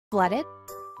Flooded?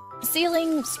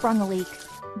 Ceiling sprung a leak?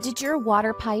 Did your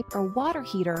water pipe or water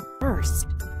heater burst?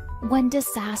 When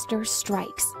disaster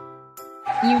strikes,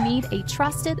 you need a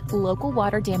trusted local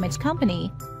water damage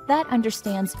company that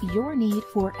understands your need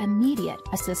for immediate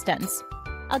assistance.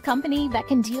 A company that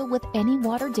can deal with any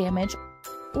water damage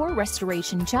or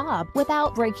restoration job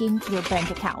without breaking your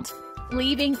bank account,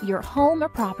 leaving your home or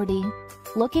property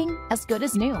looking as good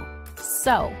as new,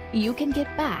 so you can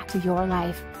get back to your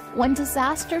life. When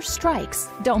disaster strikes,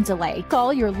 don't delay.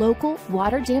 Call your local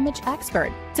water damage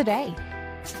expert today.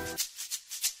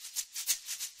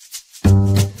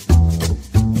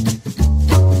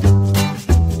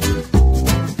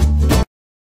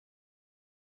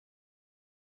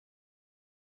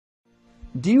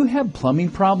 Do you have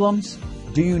plumbing problems?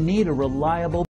 Do you need a reliable